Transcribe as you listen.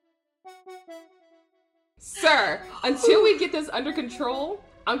Sir, until we get this under control,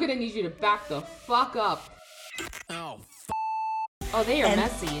 I'm gonna need you to back the fuck up. Oh, they are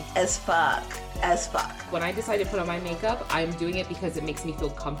messy. As fuck. When I decide to put on my makeup, I'm doing it because it makes me feel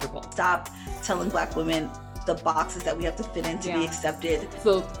comfortable. Stop telling Black women the boxes that we have to fit in to be accepted.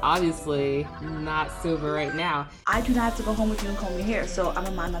 So obviously not sober right now. I do not have to go home with you and comb your hair, so I'm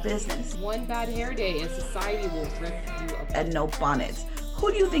gonna mind my business. One bad hair day and society will rip you apart. And no bonnets.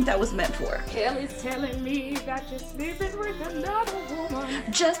 Who do you think that was meant for? Kelly's telling me that you're sleeping with another woman.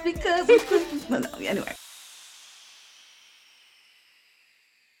 Just because. No, anyway.